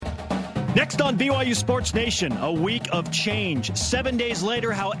Next on BYU Sports Nation, a week of change. 7 days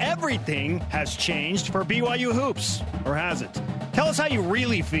later, how everything has changed for BYU hoops. Or has it? Tell us how you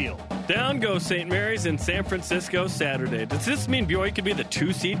really feel. Down goes St. Mary's in San Francisco Saturday. Does this mean BYU could be the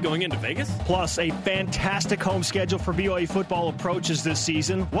 2 seed going into Vegas? Plus, a fantastic home schedule for BYU football approaches this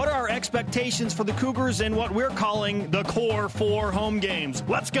season. What are our expectations for the Cougars in what we're calling the core 4 home games?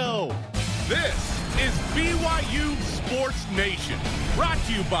 Let's go. This is BYU Sports Nation, brought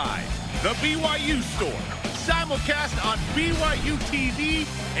to you by The BYU Store, simulcast on BYU TV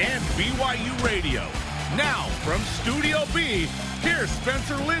and BYU Radio. Now, from Studio B, here's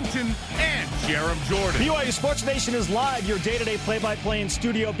Spencer Linton and Jerem Jordan. BYU Sports Nation is live, your day-to-day play-by-play in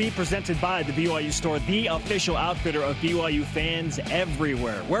Studio B, presented by The BYU Store, the official outfitter of BYU fans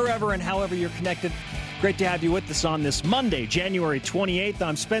everywhere. Wherever and however you're connected, great to have you with us on this Monday, January 28th.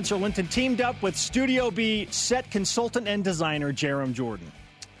 I'm Spencer Linton, teamed up with Studio B set consultant and designer Jerem Jordan.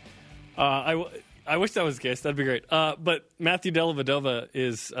 I wish that was the case. That'd be great. But Matthew Dellavedova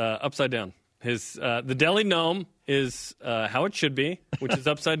is upside down. The Deli Gnome is how it should be, which is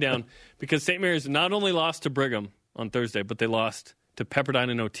upside down, because St. Mary's not only lost to Brigham on Thursday, but they lost to Pepperdine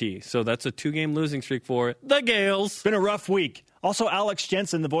in OT. So that's a 2-game losing streak for the Gales. Been a rough week. Also, Alex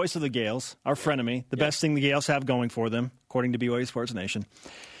Jensen, the voice of the Gales, our frenemy, the best thing the Gales have going for them, according to BYU Sports Nation,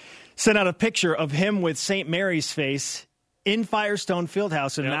 sent out a picture of him with St. Mary's face in Firestone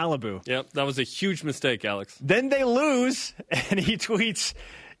Fieldhouse in Malibu. Yep, that was a huge mistake, Alex. Then they lose, and he tweets,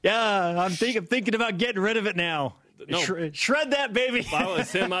 I'm thinking about getting rid of it now. No. Shred that, baby. If I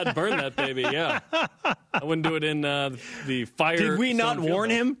was him, I'd burn that baby, yeah. I wouldn't do it in the fire. Did we not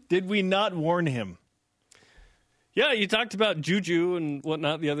warn him? Did we not warn him? Yeah, you talked about Juju and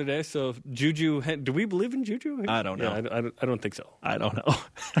whatnot the other day. So Juju, do we believe in Juju? I don't know. Yeah, I don't think so. I don't know.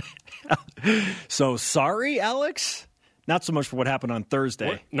 So sorry, Alex? Not so much for what happened on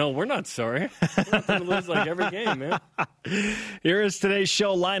Thursday. No, we're not sorry. We're not going to lose like every game, man. Here is today's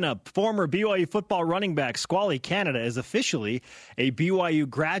show lineup. Former BYU football running back Squally Canada is officially a BYU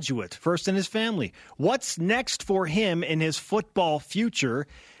graduate, first in his family. What's next for him in his football future?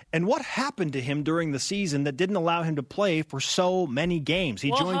 And what happened to him during the season that didn't allow him to play for so many games?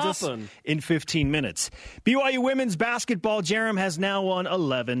 He joins us in 15 minutes. BYU women's basketball, Jerem, has now won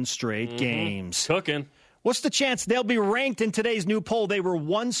 11 straight games. Cooking. What's the chance they'll be ranked in today's new poll? They were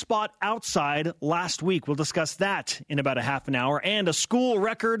one spot outside last week. We'll discuss that in about a half an hour. And a school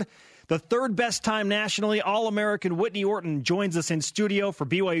record, the third best time nationally, All-American Whitney Orton joins us in studio for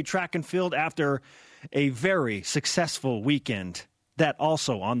BYU Track and Field after a very successful weekend. That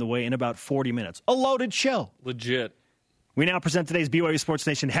also on the way in about 40 minutes. A loaded show. Legit. We now present today's BYU Sports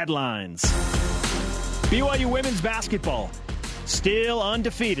Nation headlines. BYU women's basketball still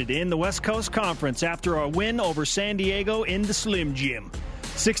undefeated in the West Coast Conference after a win over San Diego in the Slim Jim.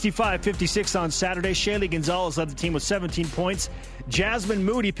 65-56 on Saturday. Shaylee Gonzalez led the team with 17 points. Jasmine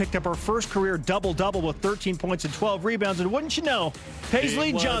Moody picked up her first career double-double with 13 points and 12 rebounds. And wouldn't you know,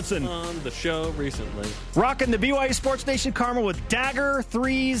 Paisley Johnson on the show recently, rocking the BYU Sports Nation karma with dagger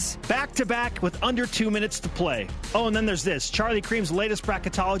threes back-to-back with under 2 minutes to play. Oh, and then there's this. Charlie Cream's latest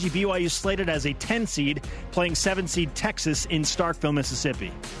bracketology, BYU slated as a 10 seed, playing 7 seed Texas in Starkville,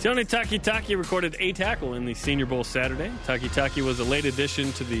 Mississippi. Sione Takitaki recorded a tackle in the Senior Bowl Saturday. Takitaki was a late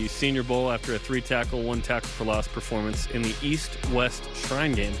addition to the Senior Bowl after a 3-tackle, 1-tackle-for-loss performance in the East-West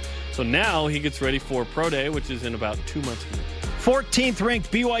Shrine Game. So now he gets ready for Pro Day, which is in about 2 months from now. 14th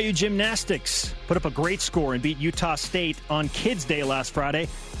ranked BYU Gymnastics put up a great score and beat Utah State on Kids Day last Friday,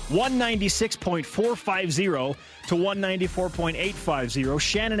 196.450 to 194.850.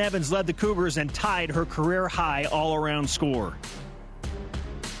 Shannon Evans led the Cougars and tied her career high all-around score.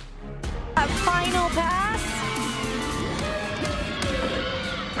 A final pass.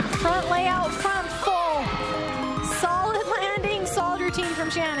 Front layout, front full. Solid landing, solid routine from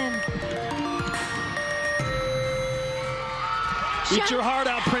Shannon. Eat your heart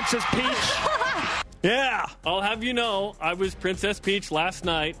out, Princess Peach. Yeah. I'll have you know, I was Princess Peach last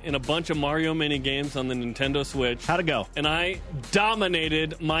night in a bunch of Mario mini games on the Nintendo Switch. How'd it go? And I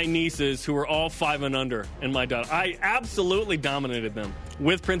dominated my nieces, who were all 5 and under, and my daughter. I absolutely dominated them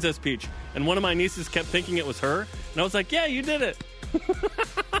with Princess Peach. And one of my nieces kept thinking it was her, and I was like, yeah, you did it.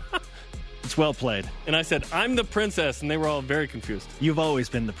 It's well played. And I said, I'm the princess, and they were all very confused. You've always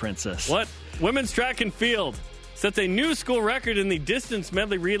been the princess. What? Women's track and field sets a new school record in the distance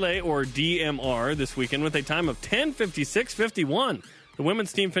medley relay, or DMR, this weekend with a time of 10:56.51. The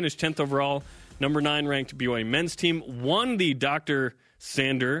women's team finished 10th overall. Number 9 ranked BYU men's team won the Dr.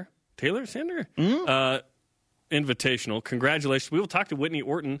 Taylor Sander Invitational. Congratulations. We will talk to Whitney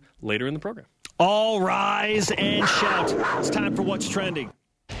Orton later in the program. All rise and shout. It's time for What's Trending.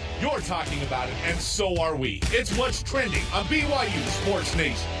 You're talking about it, and so are we. It's what's trending on BYU Sports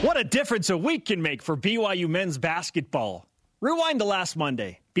Nation. What a difference a week can make for BYU men's basketball. Rewind to last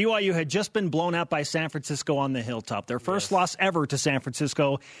Monday. BYU had just been blown out by San Francisco on the Hilltop, their first loss ever to San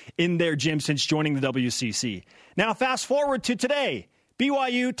Francisco in their gym since joining the WCC. Now fast forward to today.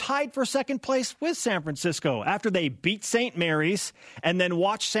 BYU tied for second place with San Francisco after they beat St. Mary's and then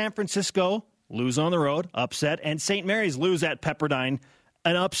watched San Francisco lose on the road, upset, and St. Mary's lose at Pepperdine,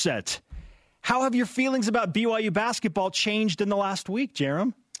 an upset. How have your feelings about BYU basketball changed in the last week,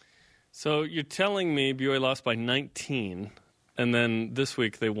 Jerem? So you're telling me BYU lost by 19, and then this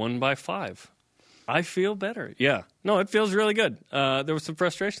week they won by 5. I feel better. Yeah. No, it feels really good. There was some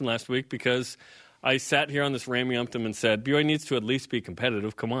frustration last week because I sat here on this Rameumptom and said, BYU needs to at least be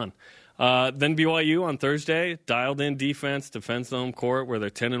competitive. Come on. Then BYU on Thursday dialed in defense, defends the home court where they're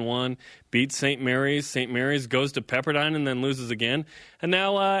 10-1, beats St. Mary's. St. Mary's goes to Pepperdine and then loses again. And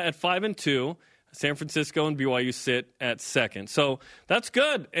now at 5-2, San Francisco and BYU sit at second. So that's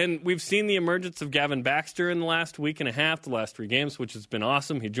good. And we've seen the emergence of Gavin Baxter in the last week and a half, the last 3 games, which has been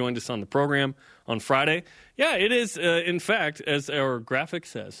awesome. He joined us on the program on Friday. Yeah, it is, in fact, as our graphic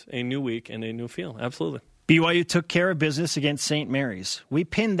says, a new week and a new feel. Absolutely. BYU took care of business against St. Mary's. We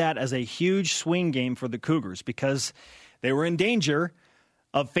pinned that as a huge swing game for the Cougars because they were in danger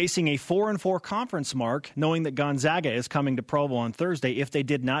of facing a 4-4 conference mark, knowing that Gonzaga is coming to Provo on Thursday if they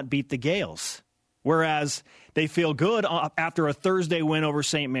did not beat the Gales. Whereas they feel good after a Thursday win over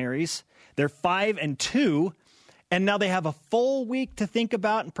St. Mary's. They're 5-2, and now they have a full week to think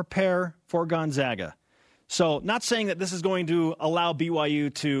about and prepare for Gonzaga. So not saying that this is going to allow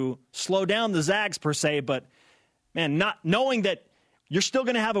BYU to slow down the Zags per se, but, man, not knowing that you're still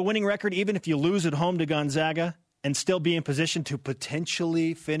going to have a winning record even if you lose at home to Gonzaga and still be in position to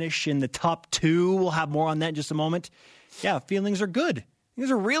potentially finish in the top 2. We'll have more on that in just a moment. Yeah, feelings are good.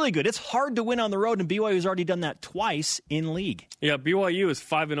 These are really good. It's hard to win on the road, and BYU's already done that twice in league. Yeah, BYU is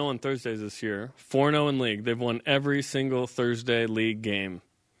 5-0 on Thursdays this year, 4-0 in league. They've won every single Thursday league game.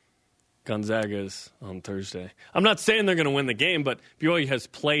 Gonzaga's on Thursday. I'm not saying they're going to win the game, but BYU has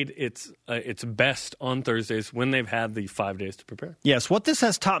played its best on Thursdays when they've had the 5 days to prepare. Yes, what this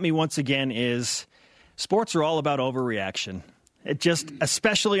has taught me once again is sports are all about overreaction. It just,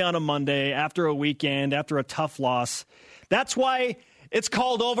 especially on a Monday, after a weekend, after a tough loss. That's why it's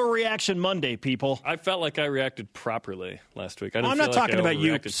called Overreaction Monday, people. I felt like I reacted properly last week. I'm not talking about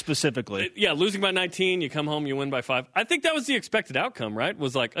you specifically. Yeah, losing by 19, you come home, you win by 5. I think that was the expected outcome, right?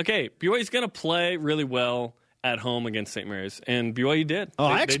 Was like, okay, BYU's going to play really well at home against St. Mary's, and BYU did. Oh,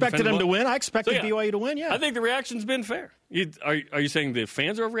 I expected them to win. I expected BYU to win, yeah. I think the reaction's been fair. Are you saying the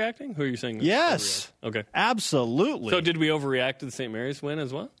fans are overreacting? Who are you saying? Yes. Okay. Absolutely. So did we overreact to the St. Mary's win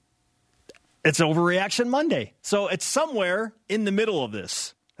as well? It's Overreaction Monday. So it's somewhere in the middle of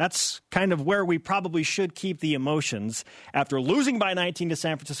this. That's kind of where we probably should keep the emotions after losing by 19 to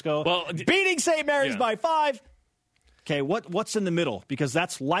San Francisco, beating St. Mary's by 5. Okay, what's in the middle? Because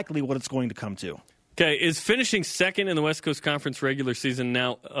that's likely what it's going to come to. Okay, is finishing second in the West Coast Conference regular season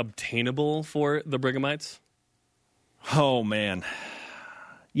now obtainable for the Brighamites? Oh, man.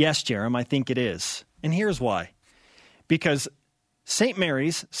 Yes, Jerem, I think it is. And here's why. Because St.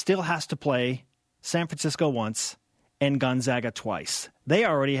 Mary's still has to play San Francisco once and Gonzaga twice. They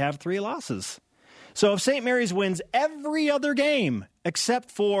already have 3 losses. So if St. Mary's wins every other game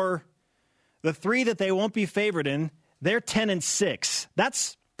except for the 3 that they won't be favored in, they're 10-6.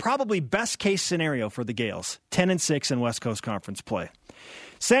 That's probably best case scenario for the Gales, 10-6 in West Coast Conference play.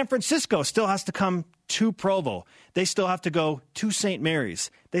 San Francisco still has to come to Provo. They still have to go to St. Mary's.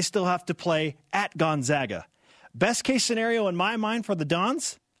 They still have to play at Gonzaga. Best case scenario in my mind for the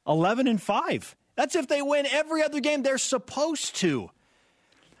Dons, 11-5. That's if they win every other game they're supposed to,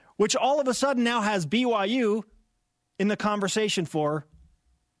 which all of a sudden now has BYU in the conversation for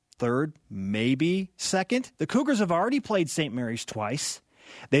third, maybe second. The Cougars have already played St. Mary's twice.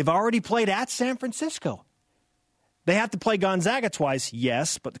 They've already played at San Francisco. They have to play Gonzaga twice,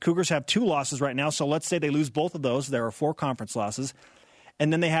 yes, but the Cougars have 2 losses right now, so let's say they lose both of those. There are 4 conference losses.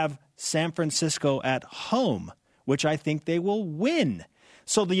 And then they have San Francisco at home, which I think they will win.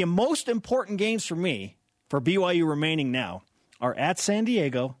 So the most important games for me, for BYU remaining now, are at San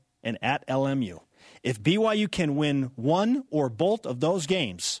Diego and at LMU. If BYU can win one or both of those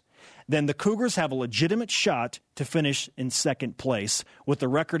games, then the Cougars have a legitimate shot to finish in second place with a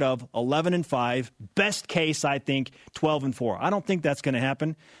record of 11-5. Best case, I think, 12-4. I don't think that's going to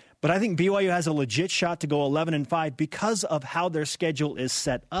happen, but I think BYU has a legit shot to go 11-5 because of how their schedule is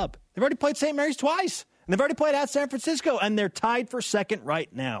set up. They've already played St. Mary's twice, and they've already played at San Francisco, and they're tied for second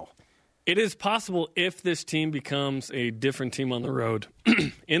right now. It is possible if this team becomes a different team on the road.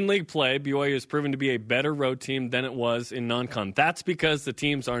 In league play, BYU has proven to be a better road team than it was in non-con. That's because the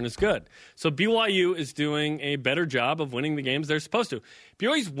teams aren't as good. So BYU is doing a better job of winning the games they're supposed to.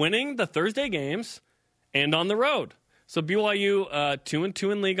 BYU's winning the Thursday games and on the road. So BYU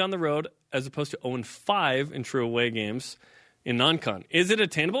 2-2 in league on the road as opposed to 0-5 in true away games in non-con. Is it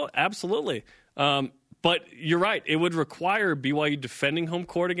attainable? Absolutely. But you're right. It would require BYU defending home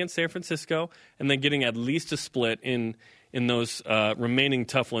court against San Francisco and then getting at least a split in those remaining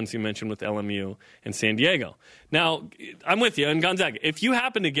tough ones you mentioned with LMU and San Diego. Now, I'm with you. And Gonzaga, if you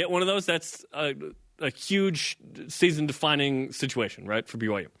happen to get one of those, that's a huge season-defining situation, right, for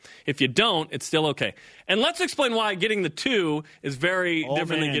BYU. If you don't, it's still okay. And let's explain why getting the 2 is very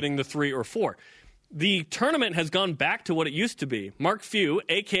different than getting the 3 or 4. The tournament has gone back to what it used to be. Mark Few,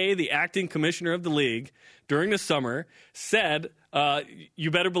 a.k.a. the acting commissioner of the league, during the summer said, you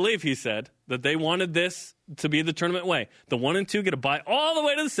better believe, he said, that they wanted this to be the tournament way. The 1 and 2 get a bye all the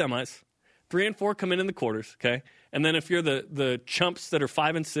way to the semis. 3 and 4 come in the quarters, okay? And then if you're the chumps that are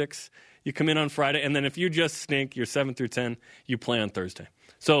 5 and 6, you come in on Friday. And then if you just stink, you're 7 through 10, you play on Thursday.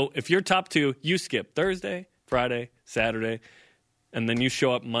 So if you're top 2, you skip Thursday, Friday, Saturday, and then you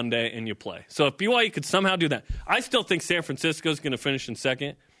show up Monday and you play. So if BYU could somehow do that, I still think San Francisco is going to finish in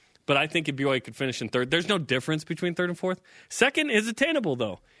second, but I think if BYU could finish in third, there's no difference between third and fourth. Second is attainable,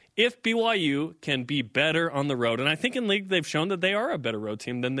 though, if BYU can be better on the road. And I think in league they've shown that they are a better road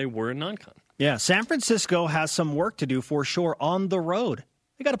team than they were in non-con. Yeah, San Francisco has some work to do for sure on the road.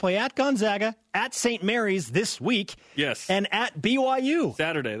 They got to play at Gonzaga, at St. Mary's this week, yes, and at BYU.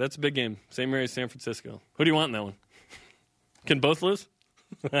 Saturday, that's a big game. St. Mary's, San Francisco. Who do you want in that one? Can both lose?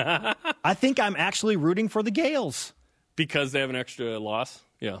 I think I'm actually rooting for the Gales. Because they have an extra loss?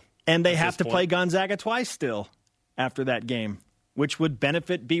 Yeah. And they have to play Gonzaga twice still after that game, which would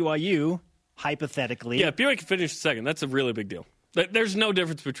benefit BYU, hypothetically. Yeah, BYU can finish second. That's a really big deal. There's no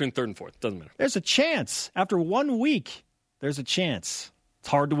difference between third and fourth. Doesn't matter. There's a chance. After 1 week, there's a chance. It's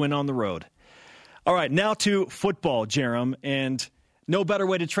hard to win on the road. All right, now to football, Jerem. And no better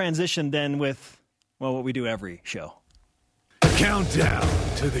way to transition than with, well, what we do every show. Countdown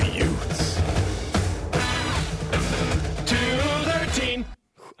to the Utes. 213.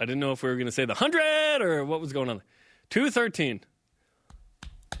 I didn't know if we were going to say the 100 or what was going on. 213.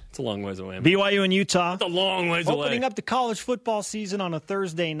 It's a long ways away. BYU and Utah. It's a long ways away. Opening up the college football season on a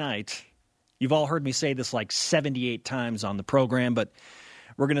Thursday night. You've all heard me say this like 78 times on the program, but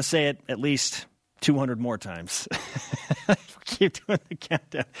we're going to say it at least 200 more times. Keep doing the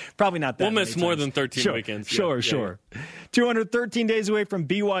countdown. Probably not that We'll miss more than 13 weekends. Sure. 213 days away from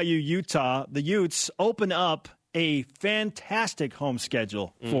BYU, Utah. The Utes open up a fantastic home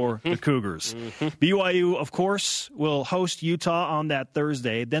schedule for the Cougars. BYU, of course, will host Utah on that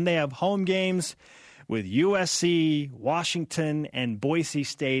Thursday. Then they have home games with USC, Washington, and Boise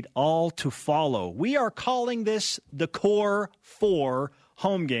State all to follow. We are calling this the Core 4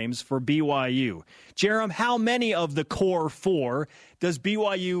 home games for BYU. Jerem, how many of the Core 4 does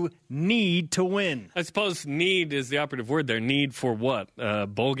BYU need to win? I suppose need is the operative word there. Need for what?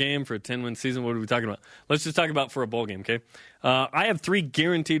 Bowl game for a 10-win season? What are we talking about? Let's just talk about for a bowl game, okay? I have 3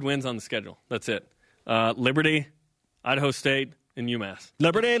 guaranteed wins on the schedule. That's it. Liberty, Idaho State, and UMass.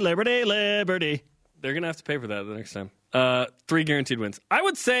 Liberty. They're going to have to pay for that the next time. 3 guaranteed wins. I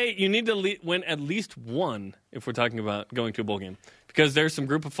would say you need to win at least 1 if we're talking about going to a bowl game. Because there's some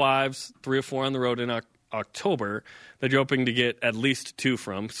group of 5s, 3 or 4 on the road in October that you're hoping to get at least 2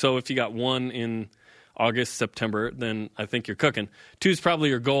 from. So if you got 1 in August, September, then I think you're cooking. 2 is probably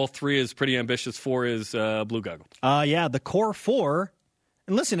your goal. 3 is pretty ambitious. 4 is blue goggle. Yeah, the Core 4.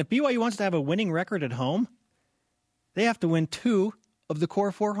 And listen, if BYU wants to have a winning record at home, they have to win 2 of the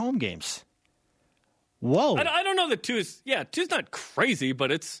Core 4 home games. Whoa. I don't know that 2 is, 2's not crazy,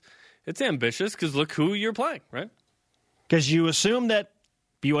 but it's ambitious because look who you're playing, right? Because you assume that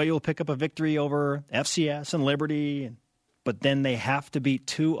BYU will pick up a victory over FCS and Liberty, but then they have to beat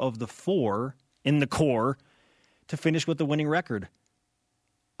 2 of the 4 in the core to finish with the winning record.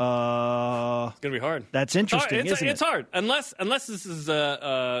 It's going to be hard. That's interesting, isn't it? It's hard. Unless this is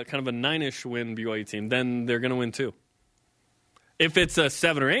a kind of a 9-ish win BYU team, then they're going to win 2. If it's a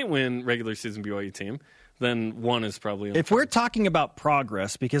 7 or 8 win regular season BYU team, then 1 is probably. If we're talking about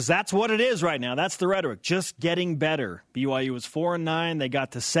progress, because that's what it is right now, that's the rhetoric, just getting better. BYU was 4-9, they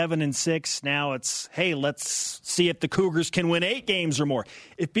got to 7-6. Now it's, hey, let's see if the Cougars can win 8 games or more.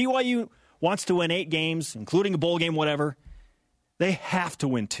 If BYU wants to win 8 games, including a bowl game, whatever, they have to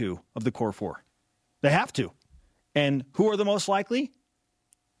win 2 of the Core 4. They have to. And who are the most likely?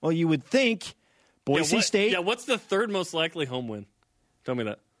 Well, you would think Boise State. Yeah, what's the third most likely home win? Tell me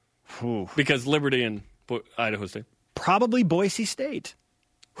that. Ooh. Because Liberty and Idaho State. Probably Boise State.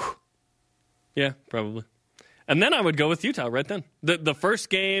 Yeah, probably. And then I would go with Utah right then. The first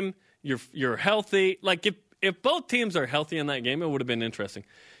game, you're healthy. Like, if both teams are healthy in that game, it would have been interesting.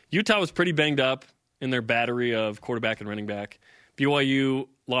 Utah was pretty banged up in their battery of quarterback and running back. BYU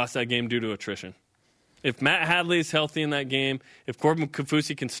lost that game due to attrition. If Matt Hadley's healthy in that game, if Corbin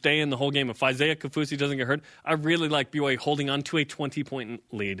Kaufusi can stay in the whole game, if Isaiah Kaufusi doesn't get hurt, I really like BYU holding on to a 20-point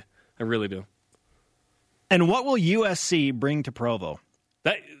lead. I really do. And what will USC bring to Provo?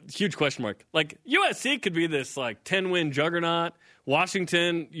 That huge question mark. Like, USC could be this 10-win juggernaut.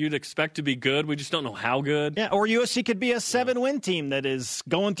 Washington, you'd expect to be good. We just don't know how good. Yeah, or USC could be a 7-win team that is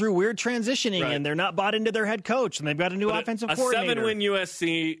going through weird transitioning, and they're not bought into their head coach, and they've got a new offensive coordinator. A 7-win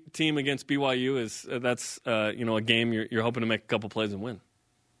USC team against BYU is a game you're hoping to make a couple plays and win.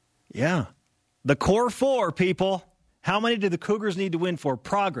 Yeah, the core four, people. How many do the Cougars need to win for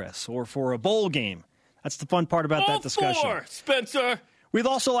progress or for a bowl game? That's the fun part about that discussion. All four, Spencer. We'd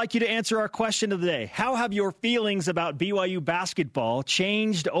also like you to answer our question of the day. How have your feelings about BYU basketball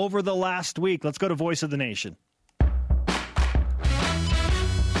changed over the last week? Let's go to Voice of the Nation.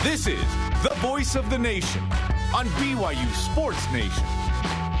 This is the Voice of the Nation on BYU Sports Nation.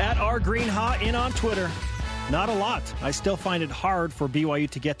 At @RGreenHa in on Twitter. Not a lot. I still find it hard for BYU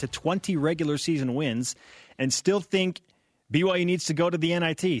to get to 20 regular season wins and still think BYU needs to go to the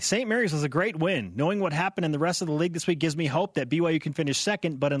NIT. St. Mary's was a great win. Knowing what happened in the rest of the league this week gives me hope that BYU can finish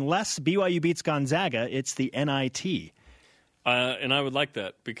second, but unless BYU beats Gonzaga, it's the NIT. And I would like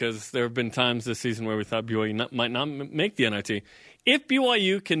that because there have been times this season where we thought BYU might not make the NIT. If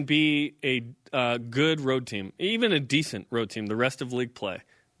BYU can be a good road team, even a decent road team, the rest of league play,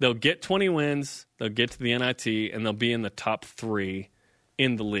 they'll get 20 wins, they'll get to the NIT, and they'll be in the top 3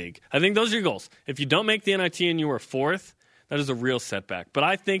 in the league. I think those are your goals. If you don't make the NIT and you are 4th, that is a real setback. But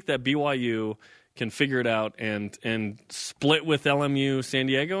I think that BYU can figure it out and split with LMU, San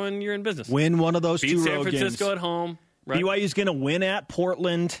Diego, and you're in business. Win one of those Beat two road San Francisco games. at home. Right? BYU's going to win at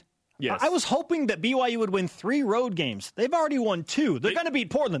Portland. Yes. I was hoping that BYU would win 3 road games. They've already won 2. They're going to beat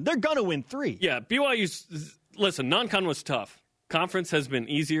Portland. They're going to win 3. Yeah, BYU's – listen, non-con was tough. Conference has been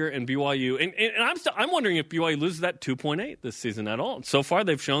easier, and BYU – and I'm wondering if BYU loses that 2.8 this season at all. So far,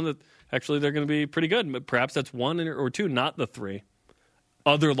 they've shown that actually they're going to be pretty good. But perhaps that's 1 or 2, not the 3.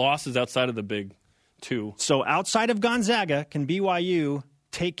 Other losses outside of the big 2. So outside of Gonzaga, can BYU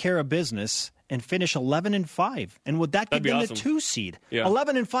take care of business and finish 11-5? And would that give them awesome. the 2 seed? Yeah.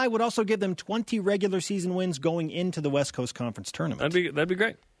 11-5 would also give them 20 regular season wins going into the West Coast Conference tournament. That'd be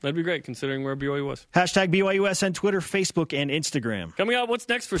great. That'd be great considering where BYU was. Hashtag BYUS on Twitter, Facebook, and Instagram. Coming out, what's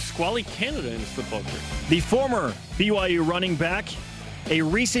next for Squally Canada in his football career? The former BYU running back, a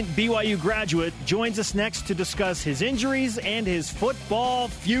recent BYU graduate, joins us next to discuss his injuries and his football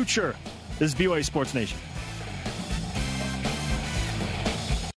future. This is BYU Sports Nation.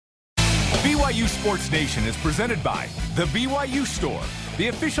 BYU Sports Nation is presented by The BYU Store, the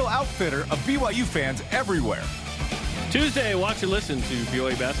official outfitter of BYU fans everywhere. Tuesday, watch and listen to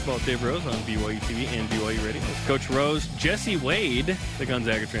BYU basketball with Dave Rose on BYU TV and BYU Radio. With Coach Rose, Jesse Wade, the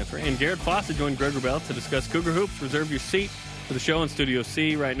Gonzaga transfer, and Garrett Fawcett joined Greg Wrubell to discuss Cougar Hoops. Reserve your seat for the show in Studio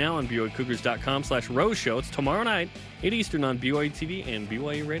C right now on BYUCougars.com/Rose Show. It's tomorrow night, 8 Eastern on BYU TV and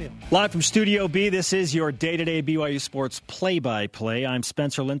BYU Radio. Live from Studio B, this is your day-to-day BYU Sports play-by-play. I'm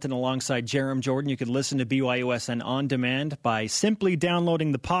Spencer Linton alongside Jerem Jordan. You can listen to BYUSN on demand by simply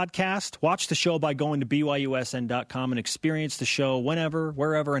downloading the podcast. Watch the show by going to BYUSN.com and experience the show whenever,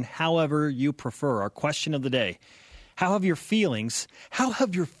 wherever, and however you prefer. Our question of the day: How have your feelings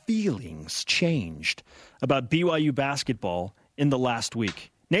changed about BYU basketball in the last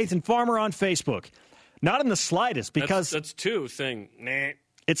week? Nathan Farmer on Facebook. Not in the slightest, because that's 2 saying, nah.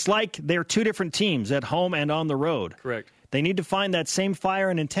 It's like they're 2 different teams at home and on the road. Correct. They need to find that same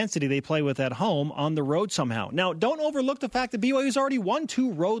fire and intensity they play with at home on the road somehow. Now, don't overlook the fact that BYU's already won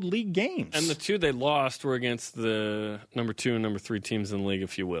 2 road league games. And the 2 they lost were against the number 2 and number 3 teams in the league,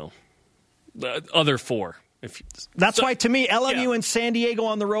 if you will. The other 4. That's why, to me, LMU and San Diego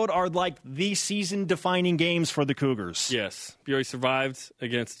on the road are like the season-defining games for the Cougars. Yes. BYU survived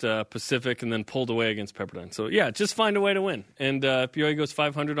against Pacific and then pulled away against Pepperdine. So, yeah, just find a way to win. And if BYU goes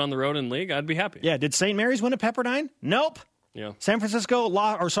 500 on the road in league, I'd be happy. Yeah, did St. Mary's win at Pepperdine? Nope. Yeah. San Francisco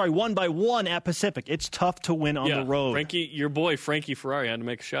won by 1 at Pacific. It's tough to win on the road. Your boy Frankie Ferrari had to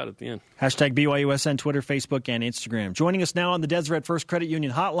make a shot at the end. Hashtag BYUSN, Twitter, Facebook, and Instagram. Joining us now on the Deseret First Credit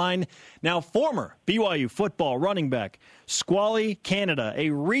Union hotline, now former BYU football running back, Squally Canada, a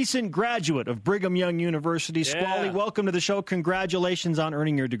recent graduate of Brigham Young University. Yeah. Squally, welcome to the show. Congratulations on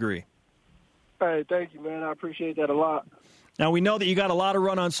earning your degree. Hey, thank you, man. I appreciate that a lot. Now, we know that you got a lot of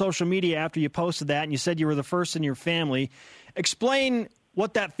run on social media after you posted that, and you said you were the first in your family. Explain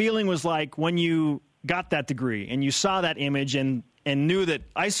what that feeling was like when you got that degree and you saw that image and knew that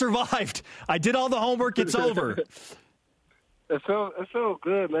I survived. I did all the homework. It's over. It felt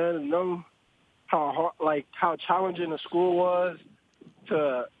good, man. To know how hard, how challenging the school was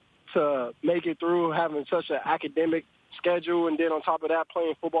to make it through, having such an academic schedule, and then on top of that,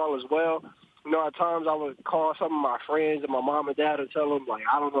 playing football as well. You know, at times I would call some of my friends and my mom and dad and tell them,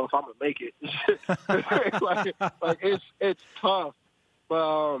 I don't know if I'm gonna make it. It's tough.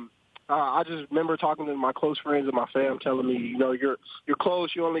 But I just remember talking to my close friends and my fam, telling me, you're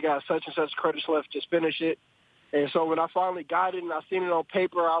close. You only got such and such credits left. Just finish it. And so when I finally got it and I seen it on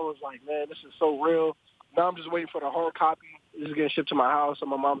paper, I was like, man, this is so real. Now I'm just waiting for the hard copy. This is getting shipped to my house, and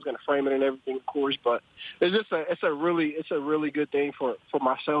my mom's going to frame it and everything, of course. But it's a really good thing for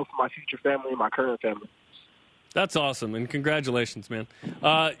myself, my future family, and my current family. That's awesome, and congratulations, man.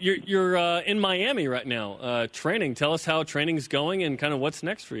 You're in Miami right now, training. Tell us how training's going and kind of what's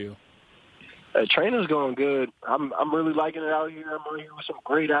next for you. Training's going good. I'm really liking it out here. I'm out here with some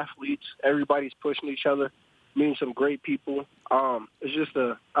great athletes. Everybody's pushing each other, meeting some great people. It's just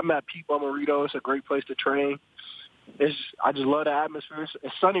I'm at Pete Bommarito. It's a great place to train. I just love the atmosphere.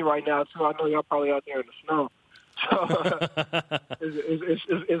 It's sunny right now too. I know y'all probably out there in the snow. So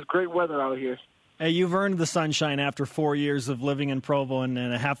it's great weather out here. Hey, you've earned the sunshine after 4 years of living in Provo and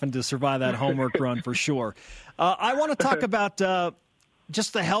having to survive that homework run for sure. I want to talk about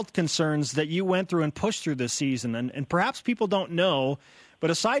just the health concerns that you went through and pushed through this season. And perhaps people don't know, but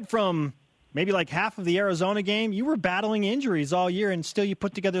aside from maybe like half of the Arizona game, you were battling injuries all year, and still you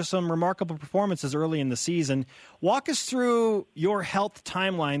put together some remarkable performances early in the season. Walk us through your health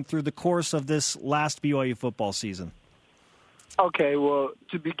timeline through the course of this last BYU football season. Okay, well,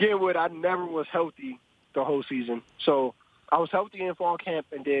 to begin with, I never was healthy the whole season. So I was healthy in fall camp,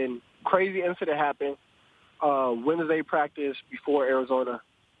 and then crazy incident happened Wednesday practice before Arizona.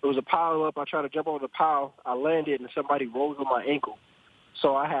 It was a pile up. I tried to jump over the pile. I landed, and somebody rolled on my ankle.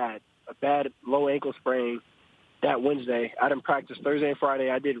 So I had a bad low ankle sprain that Wednesday. I didn't practice Thursday and Friday.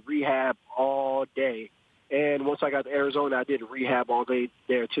 I did rehab all day. And once I got to Arizona, I did rehab all day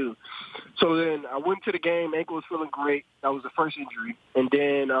there too. So then I went to the game. Ankle was feeling great. That was the first injury. And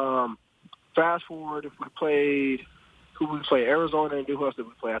then fast forward, if we played, Arizona, and who else did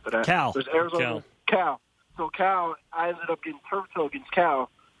we play after that? Cal. There's Arizona. Cal. So Cal, I ended up getting turf toe against Cal.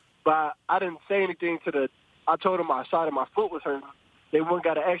 But I didn't say anything I told them my side of my foot was hurting. They went and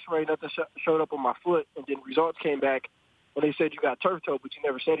got an x-ray, nothing showed up on my foot, and then results came back, and they said, you got turf toe, but you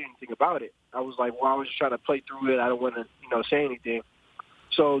never said anything about it. I was like, well, I was just trying to play through it. I don't want to, say anything.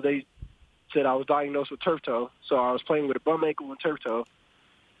 So they said I was diagnosed with turf toe, so I was playing with a bum ankle and turf toe.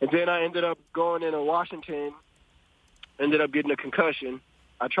 And then I ended up going into Washington, ended up getting a concussion.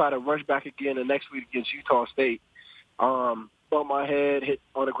 I tried to rush back again the next week against Utah State. Bumped my head, hit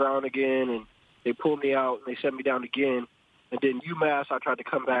on the ground again, and they pulled me out, and they set me down again. And then UMass, I tried to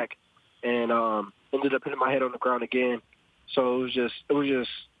come back and ended up hitting my head on the ground again. So it was just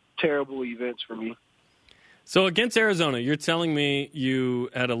terrible events for me. So against Arizona, you're telling me you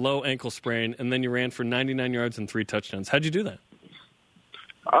had a low ankle sprain and then you ran for 99 yards and 3 touchdowns. How'd you do that?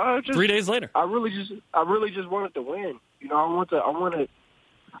 3 days later. I really just wanted to win.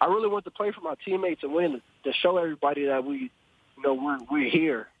 I really want to play for my teammates and win, to show everybody that we're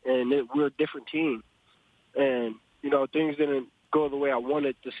here and that we're a different team. And things didn't go the way I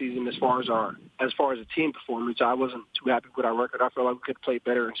wanted this season as far as a team performance. I wasn't too happy with our record. I felt like we could play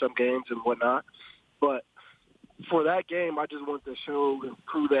better in some games and whatnot. But for that game, I just wanted to show and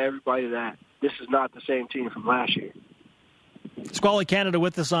prove to everybody that this is not the same team from last year. Squally Canada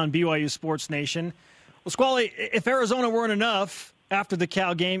with us on BYU Sports Nation. Well, Squally, if Arizona weren't enough after the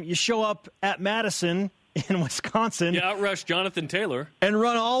Cal game, you show up at Madison in Wisconsin. You outrushed Jonathan Taylor. And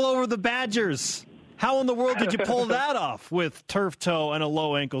run all over the Badgers. How in the world did you pull that off with turf toe and a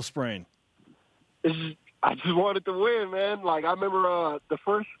low ankle sprain? I just wanted to win, man. I remember the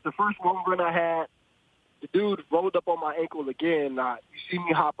first one run I had, the dude rolled up on my ankle again. You see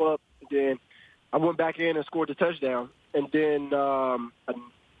me hop up, and then I went back in and scored the touchdown. And then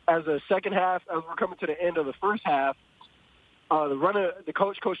as the second half, as we're coming to the end of the first half, the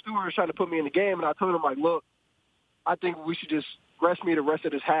coach Stewart, was trying to put me in the game, and I told him, look, I think we should just rest me the rest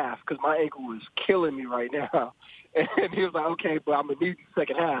of this half because my ankle is killing me right now. And he was like, okay, but I'm going to need the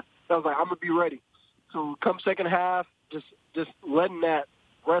second half. So I was like, I'm going to be ready. So come second half, just letting that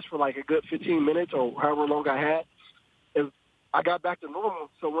rest for a good 15 minutes or however long I had. And I got back to normal.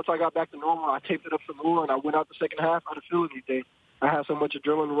 So once I got back to normal, I taped it up some more, and I went out the second half. I didn't feel anything. I had so much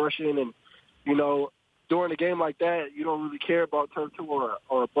adrenaline rushing, and, during a game like that, you don't really care about turf toe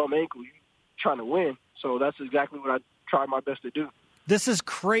or a bum ankle. You're trying to win. So that's exactly what I tried my best to do. This is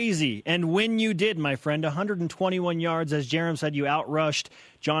crazy. And when you did, my friend, 121 yards, as Jarom said, you outrushed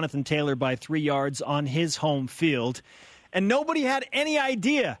Jonathan Taylor by 3 yards on his home field. And nobody had any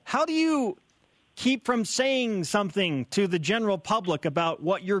idea. How do you keep from saying something to the general public about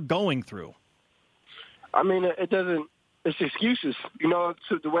what you're going through? I mean, it doesn't. It's excuses. You know,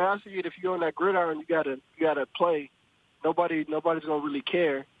 so the way I see it, if you're on that gridiron, you gotta play. Nobody's gonna really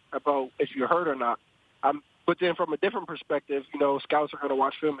care about if you're hurt or not. But then from a different perspective, you know, scouts are gonna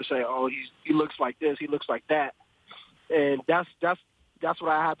watch film and say, "Oh, he looks like this, he looks like that," and that's what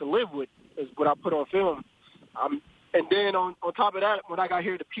I have to live with, is what I put on film. And then on top of that, when I got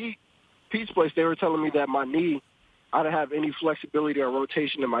here to Pete's place, they were telling me that my knee, I didn't have any flexibility or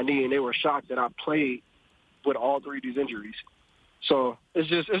rotation in my knee, and they were shocked that I played with all 3 of these injuries. So it's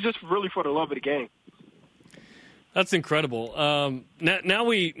just really for the love of the game. That's incredible. Now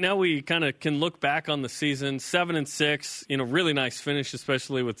we kind of can look back on the season, 7-6. You know, really nice finish,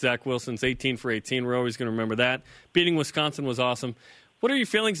 especially with Zach Wilson's 18 for 18. We're always going to remember that. Beating Wisconsin was awesome. What are your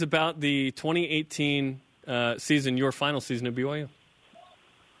feelings about the 2018 season, your final season at BYU?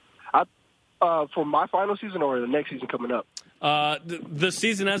 For my final season or the next season coming up? The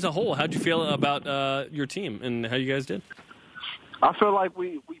season as a whole. How'd you feel about your team and how you guys did? I feel like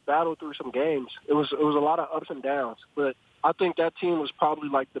we battled through some games. It was a lot of ups and downs, but I think that team was probably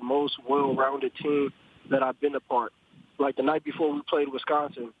like the most well-rounded team that I've been a part. Like the night before we played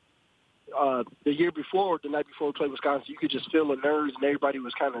Wisconsin, the year before, the night before we played Wisconsin, you could just feel the nerves and everybody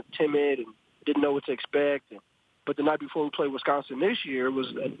was kind of timid and didn't know what to expect. But the night before we played Wisconsin this year, it was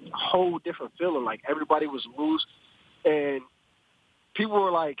a whole different feeling. Like everybody was loose and people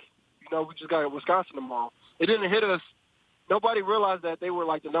were like, you know, we just got Wisconsin tomorrow. It didn't hit us. Nobody realized that they were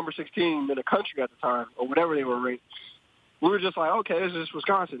like the number 6 team in the country at the time or whatever they were ranked. We were just like, okay, this is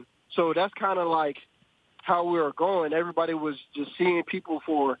Wisconsin. So that's kind of like how we were going. Everybody was just seeing people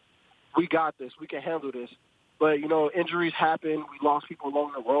for, we got this, we can handle this. But, you know, injuries happen. We lost people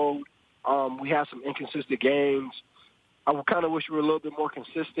along the road. We had some inconsistent games. I kind of wish we were a little bit more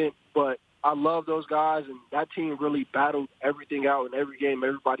consistent, but I love those guys, and that team really battled everything out in every game.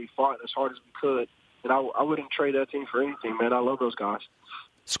 Everybody fought as hard as we could, and I wouldn't trade that team for anything, man. I love those guys.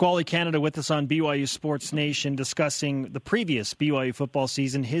 Squally Canada with us on BYU Sports Nation discussing the previous BYU football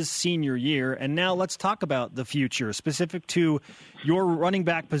season, his senior year. And now let's talk about the future, specific to your running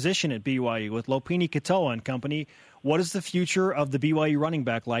back position at BYU with Lopini Katoa and company. What is the future of the BYU running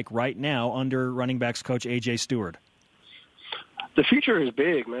back like right now under running backs coach A.J. Stewart? The future is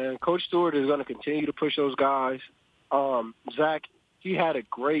big, man. Coach Stewart is going to continue to push those guys. Zach, he had a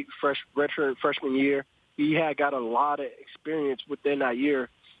great redshirt freshman year. He had got a lot of experience within that year,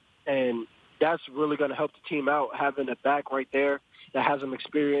 and that's really going to help the team out, having a back right there that has some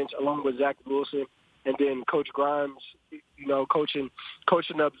experience along with Zach Wilson, and then Coach Grimes, you know, coaching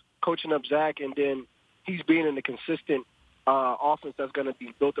up Zach, and then he's being in a consistent offense that's going to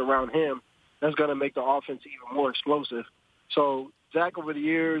be built around him. That's going to make the offense even more explosive. So Zach, over the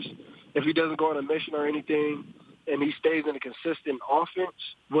years, if he doesn't go on a mission or anything, and he stays in a consistent offense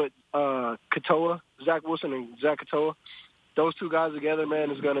with Katoa, Zach Wilson and Zach Katoa, those 2 guys together,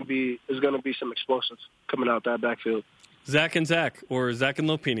 man, is going to be some explosives coming out that backfield. Zach and Zach, or Zach and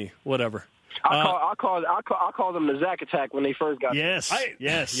Lopini, whatever. I call them the Zach attack when they first got Yes.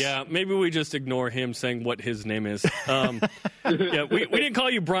 Yes. Yeah, maybe we just ignore him saying what his name is. Yeah, we didn't call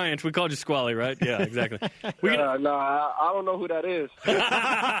you Bryant. We called you Squally, right? Yeah, exactly. No, I don't know who that is.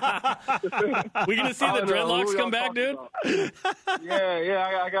 We going to see the dreadlocks come back, dude?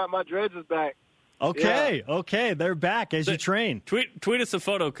 Yeah, I got my dreads is back. Okay, they're back as you train. Tweet us a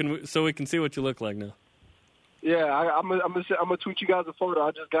photo so we can see what you look like now. Yeah, I'm gonna tweet you guys a photo.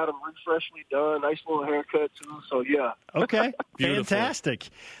 I just got them freshly done, nice little haircut too. So yeah. Okay, fantastic.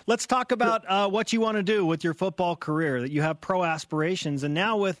 Let's talk about what you want to do with your football career. That you have pro aspirations, and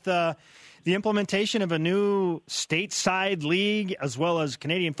now with the implementation of a new stateside league as well as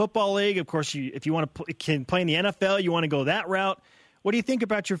Canadian Football League. Of course, if you want to can play in the NFL, you want to go that route. What do you think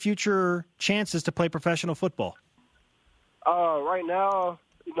about your future chances to play professional football? Right now,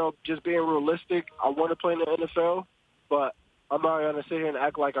 you know, just being realistic, I want to play in the NFL, but I'm not going to sit here and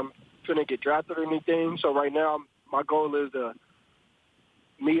act like I'm going to get drafted or anything. So right now, my goal is to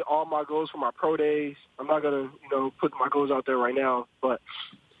meet all my goals for my pro days. I'm not going to, you know, put my goals out there right now, but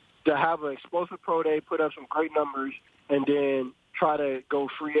to have an explosive pro day, put up some great numbers, and then try to go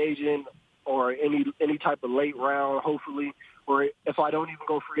free agent or any type of late round, hopefully, or if I don't even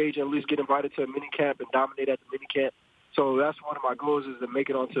go free agent, at least get invited to a mini camp and dominate at the mini camp. So that's one of my goals, is to make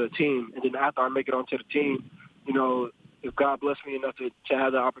it onto the team. And then after I make it onto the team, you know, if God bless me enough to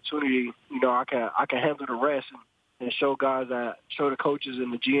have the opportunity, you know, I can handle the rest and show the coaches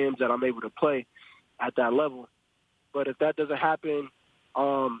and the GMs that I'm able to play at that level. But if that doesn't happen,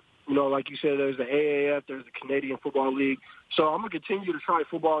 you know, like you said, there's the AAF, there's the Canadian Football League. So I'm going to continue to try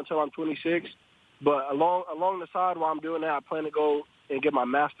football until I'm 26. But along the side while I'm doing that, I plan to go and get my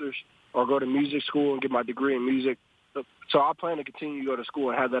master's or go to music school and get my degree in music. So I plan to continue to go to school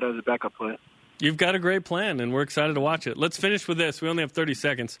and have that as a backup plan. You've got a great plan, and we're excited to watch it. Let's finish with this. We only have 30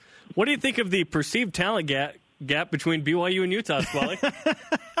 seconds. What do you think of the perceived talent gap between BYU and Utah, Squally?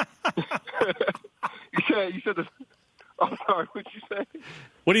 You said I'm sorry, what did you say?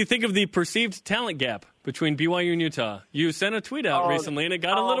 What do you think of the perceived talent gap between BYU and Utah? You sent a tweet out recently, and it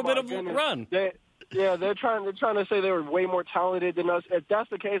got a little bit of a run. They're trying to say they were way more talented than us. If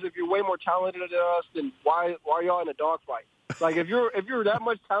that's the case, if you're way more talented than us, then why are y'all in a dogfight? Like, if you're that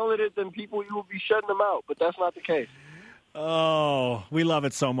much talented than people, you will be shutting them out. But that's not the case. Oh, we love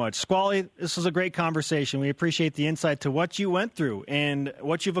it so much. Squally, this was a great conversation. We appreciate the insight to what you went through and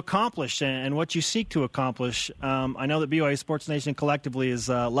what you've accomplished and what you seek to accomplish. I know that BYU Sports Nation collectively is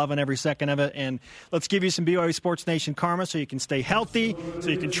loving every second of it. And let's give you some BYU Sports Nation karma so you can stay healthy, so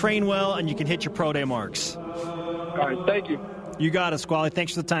you can train well, and you can hit your pro day marks. All right, thank you. You got it, Squally.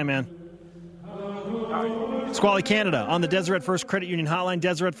 Thanks for the time, man. Squally Canada on the Deseret First Credit Union Hotline.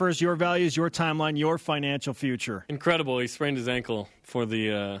 Deseret First, your values, your timeline, your financial future. Incredible. He sprained his ankle for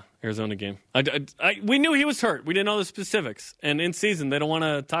the Arizona game. We knew he was hurt. We didn't know the specifics. And in season, they don't want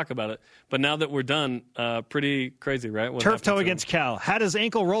to talk about it. But now that we're done, pretty crazy, right? Turf toe against Cal. Had his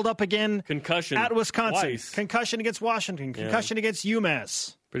ankle rolled up again. Concussion. At Wisconsin. Twice. Concussion against Washington. Concussion against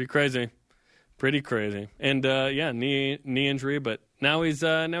UMass. Pretty crazy. And knee injury, but now he's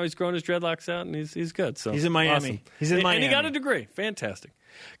growing his dreadlocks out and he's good. So he's in Miami. Awesome. He's in Miami. And he got a degree. Fantastic.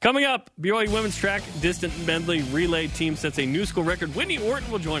 Coming up, BYU women's track distant medley relay team sets a new school record. Whitney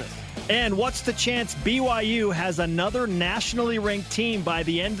Orton will join us. And what's the chance BYU has another nationally ranked team by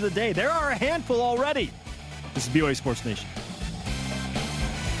the end of the day? There are a handful already. This is BYU Sports Nation.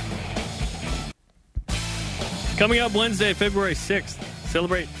 Coming up Wednesday, February 6th.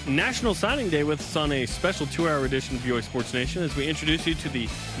 Celebrate National Signing Day with us on a special 2-hour edition of BYU Sports Nation as we introduce you to the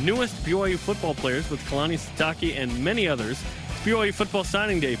newest BYU football players with Kalani Sitake and many others. It's BYU Football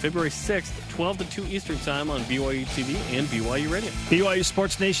Signing Day, February 6th, 12 to 2 Eastern Time on BYU TV and BYU Radio. BYU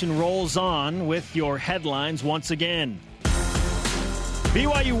Sports Nation rolls on with your headlines once again.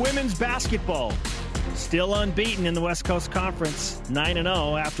 BYU women's basketball still unbeaten in the West Coast Conference,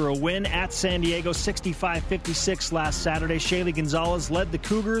 9-0 after a win at San Diego, 65-56 last Saturday. Shaylee Gonzalez led the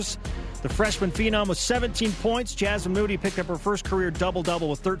Cougars. The freshman phenom with 17 points. Jasmine Moody picked up her first career double-double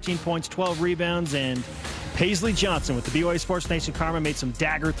with 13 points, 12 rebounds, and Paisley Johnson with the BYU Sports Nation karma made some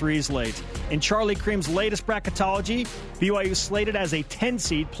dagger threes late. In Charlie Cream's latest bracketology, BYU slated as a 10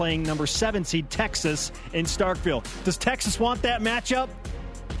 seed playing number 7 seed Texas in Starkville. Does Texas want that matchup?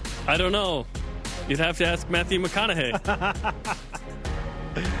 I don't know. You'd have to ask Matthew McConaughey.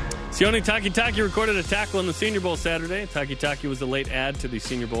 Sione Takitaki recorded a tackle in the Senior Bowl Saturday. Takitaki was a late add to the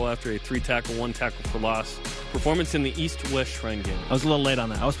Senior Bowl after a 3-tackle, 1-tackle for loss performance in the East-West Shrine game. I was a little late on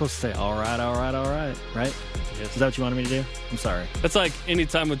that. I was supposed to say, all right, right? Yes. Is that what you wanted me to do? I'm sorry. That's like any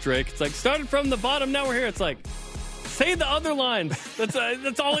time with Drake. It's like, started from the bottom, now we're here. It's like, say the other lines.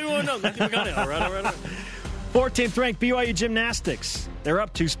 That's all anyone knows. Matthew McConaughey. All right. 14th ranked BYU Gymnastics. They're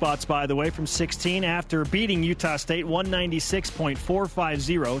up 2 spots, by the way, from 16 after beating Utah State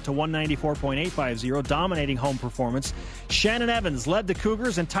 196.450 to 194.850, dominating home performance. Shannon Evans led the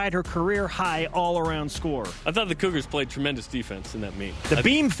Cougars and tied her career-high all-around score. I thought the Cougars played tremendous defense in that meet. The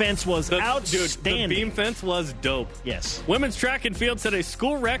beam fence was outstanding. The beam fence was dope. Yes. Women's track and field set a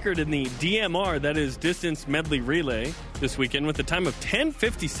school record in the DMR, that is distance medley relay, this weekend with a time of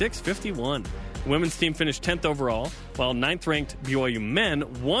 10:56.51. The women's team finished 10th overall, while 9th-ranked BYU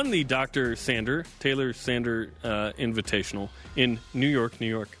men won the Taylor Sander Invitational in New York, New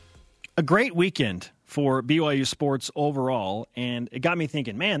York. A great weekend for BYU sports overall, and it got me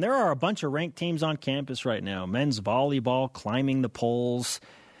thinking, man, there are a bunch of ranked teams on campus right now. Men's volleyball, climbing the poles,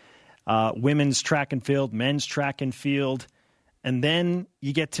 women's track and field, men's track and field. And then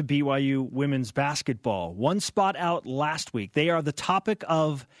you get to BYU women's basketball. One spot out last week. They are the topic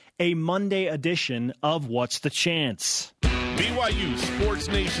of a Monday edition of What's the Chance? BYU Sports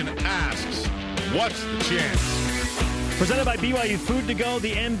Nation asks, what's the chance? Presented by BYU Food to Go,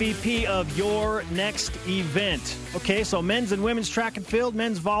 the MVP of your next event. Okay, so men's and women's track and field,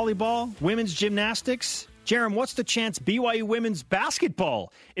 men's volleyball, women's gymnastics. Jerem, what's the chance BYU women's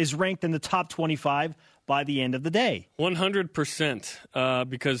basketball is ranked in the top 25 by the end of the day? 100%,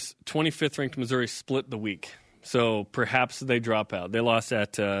 because 25th ranked Missouri split the week. So perhaps they drop out. They lost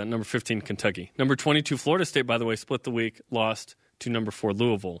at number 15, Kentucky. Number 22, Florida State, by the way, split the week, lost to number 4,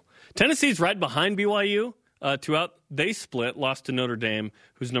 Louisville. Tennessee's right behind BYU. Throughout, they split, lost to Notre Dame,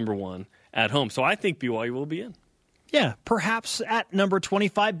 who's number 1 at home. So I think BYU will be in. Yeah, perhaps at number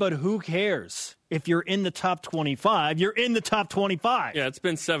 25, but who cares? If you're in the top 25, you're in the top 25. Yeah, it's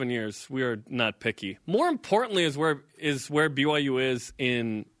been 7 years. We are not picky. More importantly is where BYU is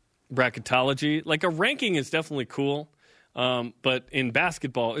in bracketology. Like, a ranking is definitely cool, but in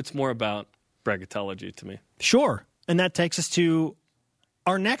basketball, it's more about bracketology to me. Sure, and that takes us to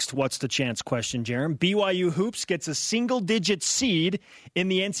our next What's the Chance question, Jerem. BYU Hoops gets a single-digit seed in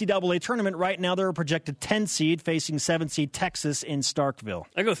the NCAA tournament. Right now, they're a projected 10 seed facing 7 seed Texas in Starkville.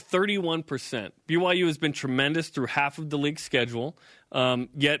 I go 31%. BYU has been tremendous through half of the league schedule,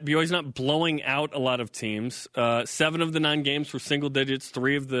 yet BYU's not blowing out a lot of teams. 7 of the 9 games were single digits.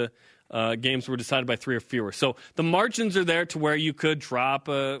 3 of the games were decided by 3 or fewer. So the margins are there to where you could drop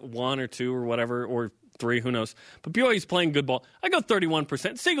a 1 or 2 or whatever, or 3, who knows. But BYU's playing good ball. I go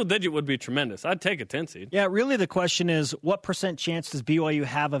 31%. Single digit would be tremendous. I'd take a 10 seed. Yeah, really the question is, what percent chance does BYU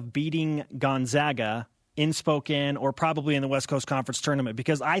have of beating Gonzaga in Spokane or probably in the West Coast Conference tournament?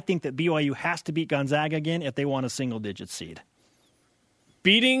 Because I think that BYU has to beat Gonzaga again if they want a single-digit seed.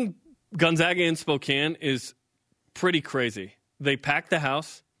 Beating Gonzaga in Spokane is pretty crazy. They packed the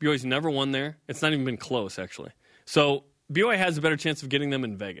house. BYU's never won there. It's not even been close, actually. So BYU has a better chance of getting them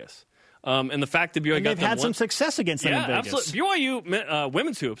in Vegas. And the fact that BYU and got they've them had some success against them in Vegas. Absolutely. BYU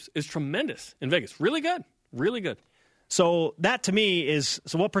women's hoops is tremendous in Vegas. Really good. Really good. So that to me is,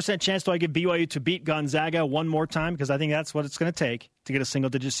 so what percent chance do I give BYU to beat Gonzaga one more time? Because I think that's what it's going to take to get a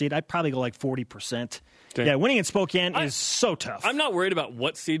single-digit seed. I'd probably go like 40%. Okay. Yeah, winning in Spokane is so tough. I'm not worried about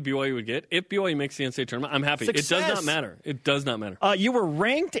what seed BYU would get. If BYU makes the NCAA tournament, I'm happy. Success. It does not matter. It does not matter. You were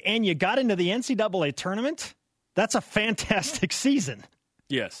ranked and you got into the NCAA tournament? That's a fantastic season.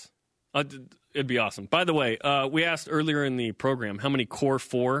 Yes. It'd be awesome. By the way, we asked earlier in the program how many Core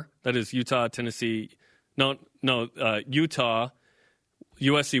 4, that is Utah, Tennessee, Utah,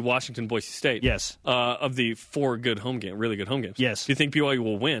 USC, Washington, Boise State. Yes. Of the 4 really good home games. Yes. Do you think BYU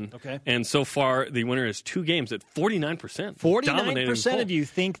will win? Okay. And so far, the winner is 2 games at 49%. 49% of you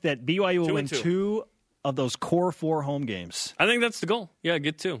think that BYU will win 2 of those Core 4 home games. I think that's the goal. Yeah,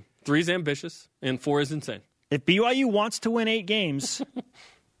 get 2. 3 is ambitious, and 4 is insane. If BYU wants to win 8 games,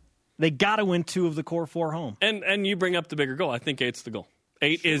 they got to win 2 of the Core 4 home. And you bring up the bigger goal. I think 8's the goal.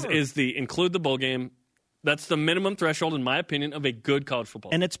 8 is the include the bowl game. That's the minimum threshold, in my opinion, of a good college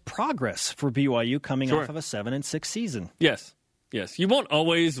football. And it's progress for BYU coming off of a 7-6 season. Yes. You won't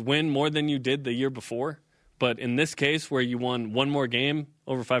always win more than you did the year before, but in this case, where you won 1 more game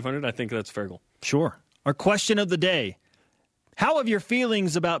over 500, I think that's a fair goal. Sure. Our question of the day: how have your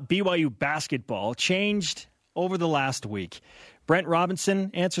feelings about BYU basketball changed over the last week? Brent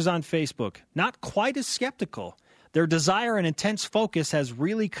Robinson answers on Facebook, not quite as skeptical. Their desire and intense focus has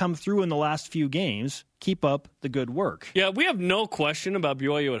really come through in the last few games. Keep up the good work. Yeah, we have no question about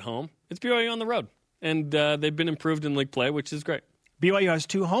BYU at home. It's BYU on the road, and they've been improved in league play, which is great. BYU has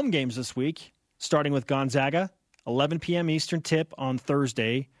 2 home games this week, starting with Gonzaga, 11 p.m. Eastern tip on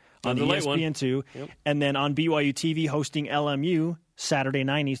Thursday on the ESPN2, yep. And then on BYU TV hosting LMU Saturday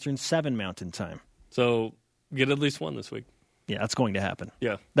 9 Eastern, 7 Mountain Time. So get at least 1 this week. Yeah, that's going to happen.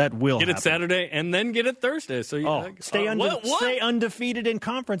 Yeah. That will happen. Get it Saturday and then get it Thursday. So stay undefeated in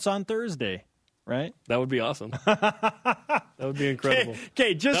conference on Thursday, right? That would be awesome. That would be incredible.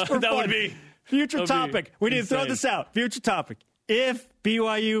 Okay, just for that fun. Would be future topic. We need to throw insane. this out. Future topic. If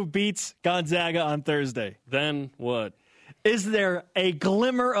BYU beats Gonzaga on Thursday, then what? Is there a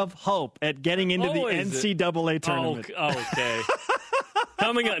glimmer of hope at getting into the NCAA tournament? Oh, okay.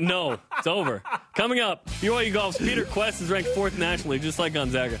 Coming up, no, it's over. Coming up, BYU Golf's Peter Quest is ranked 4th nationally, just like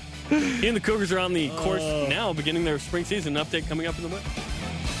Gonzaga. He and the Cougars are on the course now, beginning their spring season. An update coming up in the week.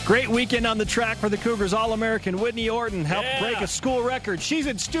 Great weekend on the track for the Cougars. All-American Whitney Orton helped break a school record. She's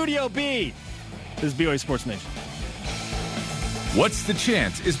in Studio B. This is BYU Sports Nation. What's the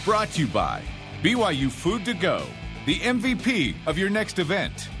Chance is brought to you by BYU Food to Go, the MVP of your next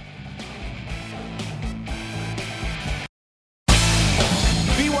event.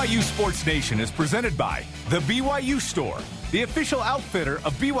 BYU Sports Nation is presented by The BYU Store, the official outfitter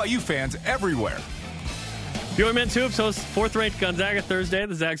of BYU fans everywhere. BYU Men's Hoops hosts 4th-ranked Gonzaga Thursday.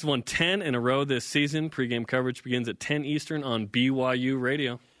 The Zags won 10 in a row this season. Pre-game coverage begins at 10 Eastern on BYU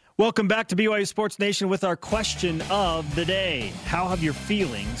Radio. Welcome back to BYU Sports Nation with our question of the day. How have your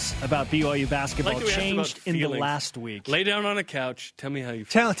feelings about BYU basketball changed in the last week? Lay down on a couch. Tell me how you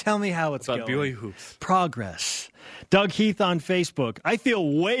feel. Tell me how it's about going. BYU hoops. Progress. Doug Heath on Facebook. I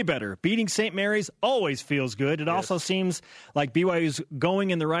feel way better. Beating St. Mary's always feels good. It also seems like BYU's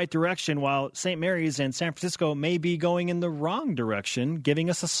going in the right direction, while St. Mary's and San Francisco may be going in the wrong direction, giving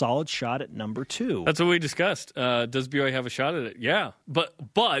us a solid shot at number 2. That's what we discussed. Does BYU have a shot at it? Yeah. But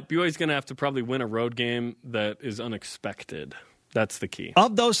BYU's going to have to probably win a road game that is unexpected. That's the key.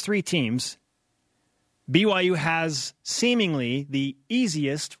 Of those 3 teams, BYU has seemingly the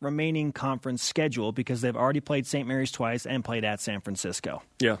easiest remaining conference schedule because they've already played St. Mary's twice and played at San Francisco.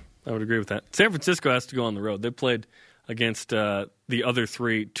 Yeah, I would agree with that. San Francisco has to go on the road. They played against the other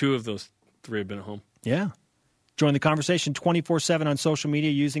 3. 2 of those 3 have been at home. Yeah. Join the conversation 24/7 on social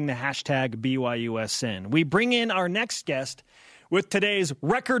media using the hashtag BYUSN. We bring in our next guest with today's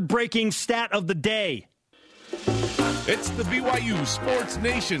record-breaking stat of the day. It's the BYU Sports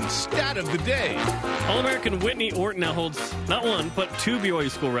Nation Stat of the Day. All-American Whitney Orton now holds not 1, but 2 BYU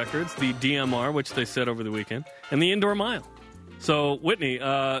school records, the DMR, which they set over the weekend, and the indoor mile. So, Whitney,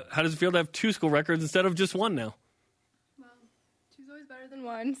 how does it feel to have 2 school records instead of just 1 now? Well, 2's always better than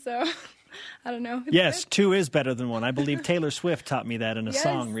 1, so I don't know. Yes, 2 is better than 1. I believe Taylor Swift taught me that in a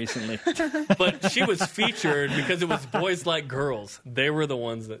song recently. But she was featured because it was Boys Like Girls. They were the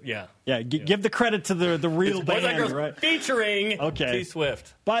ones that, Yeah, give the credit to the real Boys Like band, Girls right? featuring T.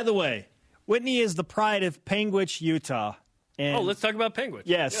 Swift. By the way, Whitney is the pride of Panguitch, Utah. And let's talk about Panguitch.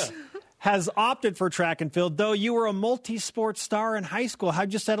 Yes. Yeah. Has opted for track and field, though you were a multi-sport star in high school.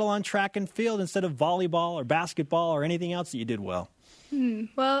 How'd you settle on track and field instead of volleyball or basketball or anything else that you did well?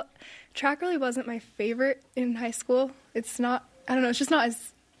 Well, track really wasn't my favorite in high school. It's not, I don't know, it's just not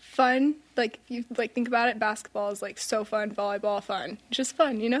as fun. Like, you think about it, basketball is so fun, volleyball fun. It's just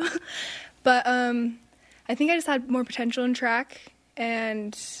fun, you know? But I think I just had more potential in track,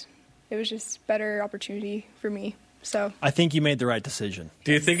 and it was just better opportunity for me. So I think you made the right decision.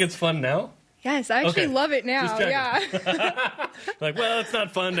 Do you think it's fun now? Yes, I actually love it now. Yeah. It's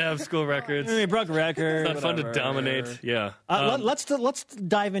not fun to have school records. You broke a record. It's not fun to dominate. Yeah. Let's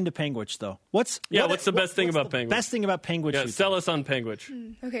dive into Panguitch, though. What's the best thing about Panguitch? Best thing about Panguitch? Yeah, Utah? sell us on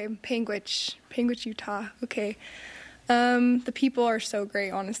Panguitch. Okay, Panguitch, Utah. Okay. The people are so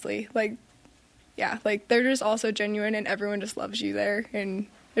great, honestly. They're just also genuine, and everyone just loves you there, and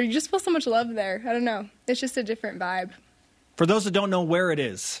you just feel so much love there. I don't know. It's just a different vibe. For those that don't know where it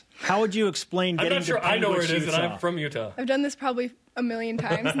is, how would you explain getting to Panguitch, I know where it is, Utah? and I'm from Utah. I've done this probably a million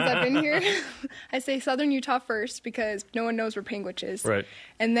times since I've been here. I say southern Utah first because no one knows where Panguitch is. Right.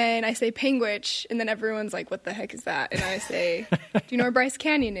 And then I say Panguitch, and then everyone's like, what the heck is that? And I say, do you know where Bryce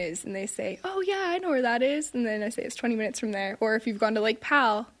Canyon is? And they say, oh, yeah, I know where that is. And then I say, it's 20 minutes from there. Or if you've gone to Lake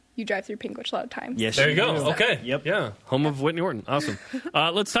Powell, you drive through Panguitch a lot of times. Yes, there you go. do. Okay. Yep. Yeah. Home of Whitney Orton. Awesome.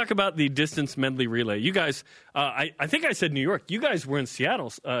 Let's talk about the distance medley relay. You guys, I think I said New York. You guys were in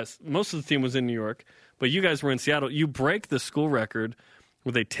Seattle. Most of the team was in New York, but you guys were in Seattle. You break the school record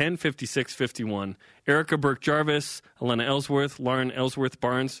with a 10:56:51. Erica Burke-Jarvis, Elena Ellsworth, Lauren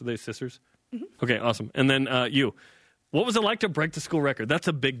Ellsworth-Barnes. Are they sisters? Mm-hmm. Okay, awesome. And then you. What was it like to break the school record? That's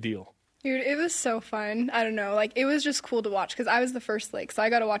a big deal. Dude, it was so fun. I don't know. It was just cool to watch because I was the first so I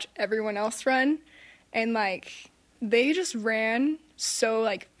got to watch everyone else run. And, they just ran so,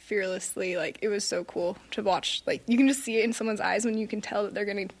 fearlessly. It was so cool to watch. You can just see it in someone's eyes when you can tell that they're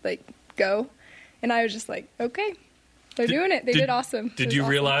going to, go. And I was just okay, they're doing it. They did awesome. Did you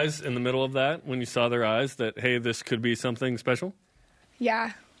realize in the middle of that, when you saw their eyes, that, hey, this could be something special?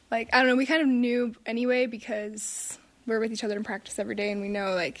 Yeah. I don't know. We kind of knew anyway because we're with each other in practice every day, and we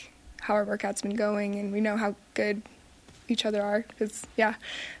know, how our workout's been going, and we know how good each other are.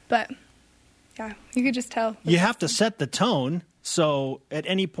 But you could just tell. You have to set the tone. So at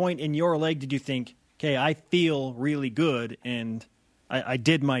any point in your leg, did you think, okay, I feel really good and I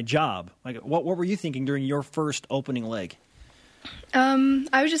did my job? What were you thinking during your first opening leg?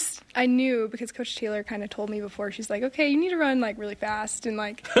 I knew because Coach Taylor kind of told me before. She's like, okay, you need to run really fast and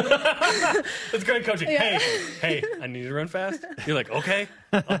That's great coaching. Yeah. Hey, I need to run fast. You're like, okay,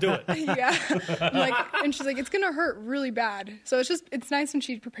 I'll do it. Yeah. And she's like, it's gonna hurt really bad. So it's nice when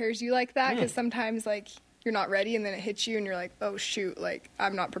she prepares you like that because sometimes you're not ready and then it hits you and you're like, oh shoot,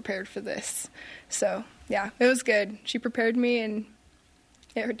 I'm not prepared for this. So yeah, it was good. She prepared me and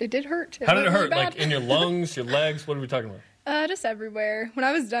it did hurt. How did it hurt? Really In your lungs, your legs? What are we talking about? Just everywhere. When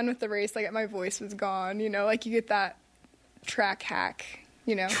I was done with the race, my voice was gone, you get that track hack,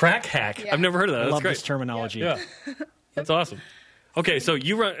 Track hack? Yeah. I've never heard of that. I That's love great. this terminology. Yeah. That's awesome. Okay, so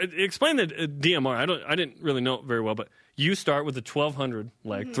you run. Explain the DMR. I didn't really know it very well, but you start with a 1,200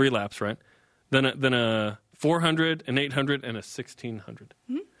 leg, 3 laps, right? Then a 400, an 800, and a 1,600.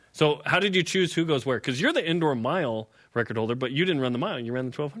 Mm-hmm. So how did you choose who goes where? Because you're the indoor mile record holder, but you didn't run the mile. You ran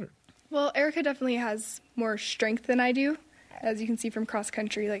the 1,200. Well, Erica definitely has more strength than I do. As you can see from cross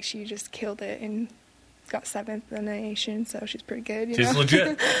country, like she just killed it and got 7th in the nation, so she's pretty good. She's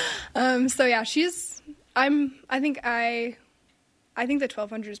legit. So yeah, I think the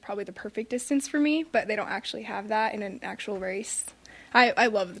 1,200 is probably the perfect distance for me, but they don't actually have that in an actual race. I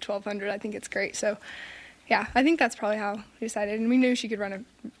love the 1,200. I think it's great. So yeah, I think that's probably how we decided. And we knew she could run a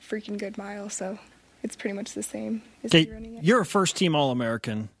freaking good mile, so it's pretty much the same as me running it. You're a first-team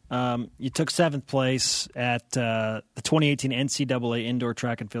All-American. You took 7th place at the 2018 NCAA Indoor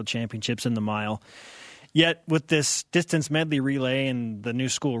Track and Field Championships in the mile. Yet with this distance medley relay and the new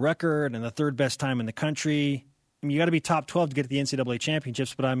school record and the 3rd best time in the country, I mean, you got to be top 12 to get to the NCAA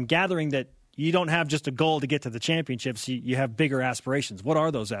championships. But I'm gathering that you don't have just a goal to get to the championships. You have bigger aspirations. What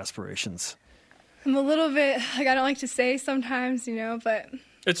are those aspirations? I'm a little bit, I don't like to say sometimes, but...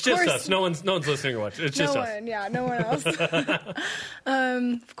 It's just us. No one's listening or watching. It's just us. Yeah, no one else.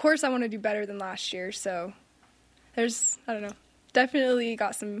 Of course, I want to do better than last year. So there's, definitely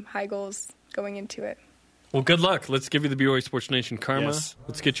got some high goals going into it. Well, good luck. Let's give you the BYU Sports Nation karma. Yes.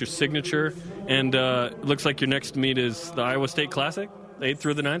 Let's get your signature. And it looks like your next meet is the Iowa State Classic, the 8th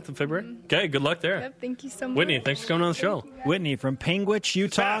through the 9th of February. Mm-hmm. Okay, good luck there. Yep, thank you so much. Whitney, thanks for coming on the show. Whitney, from Panguitch,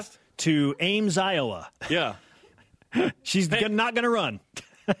 Utah to Ames, Iowa. Yeah. She's not going to run.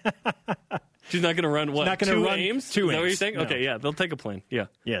 She's not going to run what? Not going to run Ames? Two Is that Ames. what you're saying? No. Okay, yeah, they'll take a plane. Yeah.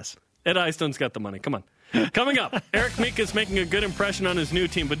 Yes. Ed Eyestone's got the money. Come on. Coming up, Eric Meek is making a good impression on his new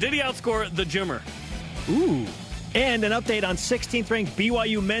team, but did he outscore the Jimmer? Ooh. And an update on 16th-ranked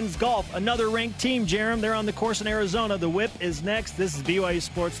BYU men's golf. Another ranked team, Jerem. They're on the course in Arizona. The Whip is next. This is BYU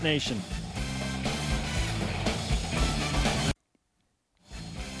Sports Nation.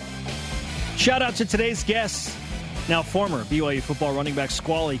 Shout out to today's guests. Now former BYU football running back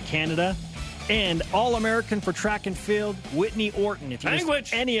Squally Canada and All-American for track and field Whitney Orton. If you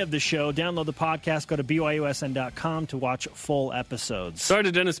missed any of the show, download the podcast. Go to BYUSN.com to watch full episodes. Sorry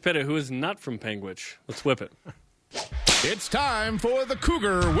to Dennis Pitta, who is not from Panguitch. Let's whip it. It's time for the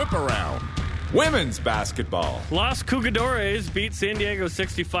Cougar Whip Around. Women's basketball. Los Cougadores beat San Diego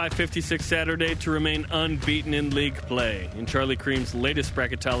 65-56 Saturday to remain unbeaten in league play. In Charlie Cream's latest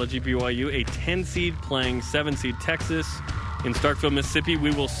bracketology, BYU, a 10-seed playing 7-seed Texas. In Starkville, Mississippi,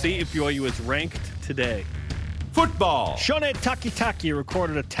 we will see if BYU is ranked today. Football. Shone Takitaki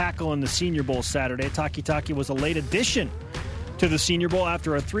recorded a tackle in the Senior Bowl Saturday. Takitaki was a late addition to the Senior Bowl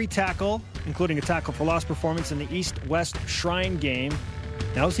after a 3-tackle, including a tackle for loss performance in the East-West Shrine game.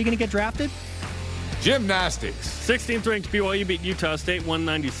 Now is he going to get drafted? Gymnastics. 16th ranked BYU beat Utah State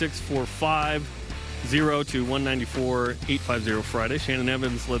 196-45-0 to 194-850 Friday. Shannon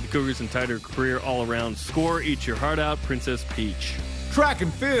Evans led the Cougars and tied her career all-around score. Eat your heart out, Princess Peach. Track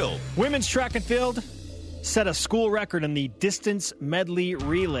and field. Women's track and field set a school record in the distance medley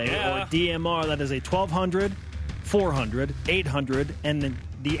relay, or DMR. That is a 1,200, 400, 800, and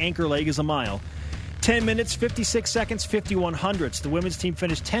the anchor leg is a mile. 10 minutes, 56 seconds, 51 hundredths. The women's team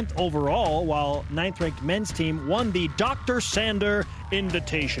finished 10th overall, while 9th-ranked men's team won the Dr. Sander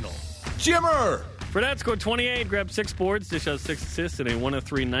Invitational. Jimmer. Fredette scored 28, grabbed 6 boards, dished out 6 assists in a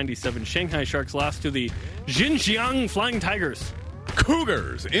 103-97 Shanghai Sharks loss to the Xinjiang Flying Tigers.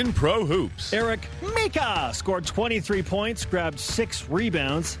 Cougars in pro hoops. Eric Mika scored 23 points, grabbed 6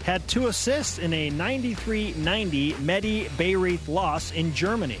 rebounds, had 2 assists in a 93-90 Medi Bayreuth loss in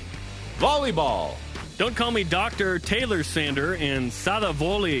Germany. Volleyball. Don't call me Dr. Taylor Sander and Sada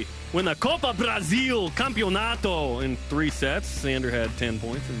Voli win the Copa Brasil Campeonato in 3 sets. Sander had 10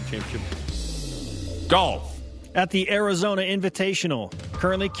 points in the championship. Golf. At the Arizona Invitational,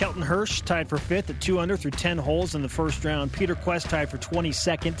 currently Kelton Hirsch tied for 5th at 2 under through 10 holes in the first round. Peter Quest tied for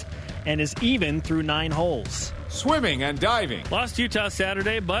 22nd and is even through 9 holes. Swimming and diving. Lost to Utah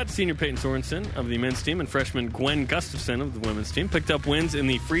Saturday, but senior Peyton Sorensen of the men's team and freshman Gwen Gustafson of the women's team picked up wins in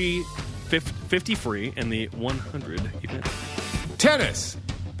the 50 free and the 100 event. Tennis.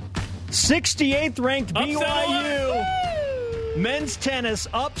 68th ranked Upset BYU. Men's tennis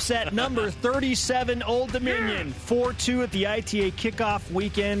upset number 37 Old Dominion. 4-2 at the ITA kickoff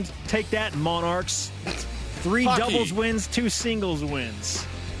weekend. Take that, Monarchs. 3 doubles wins, 2 singles wins.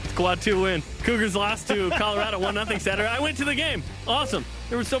 Quad 2 win. Cougars lost to Colorado 1-0 Saturday. I went to the game. Awesome.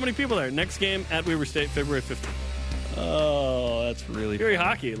 There were so many people there. Next game at Weber State, February 15th. Oh, that's really Fury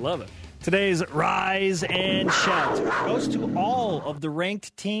hockey. Love it. Today's Rise and Shout goes to all of the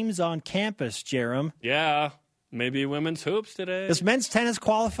ranked teams on campus, Jerem. Yeah. Maybe women's hoops today. Does men's tennis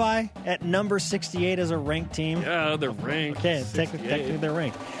qualify at number 68 as a ranked team? Yeah, they're ranked. Okay, technically they're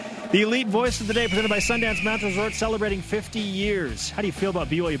ranked. The Elite Voice of the Day presented by Sundance Mountain Resort, celebrating 50 years. How do you feel about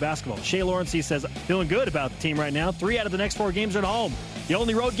BYU basketball? Shay Lawrence says, feeling good about the team right now. 3 out of the next 4 games are at home. The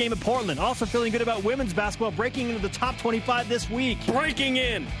only road game at Portland. Also feeling good about women's basketball, breaking into the top 25 this week. Breaking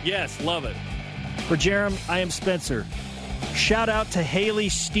in. Yes, love it. For Jerem, I am Spencer. Shout out to Haley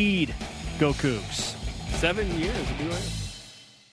Steed. Go Cougs. 7 years of BYU.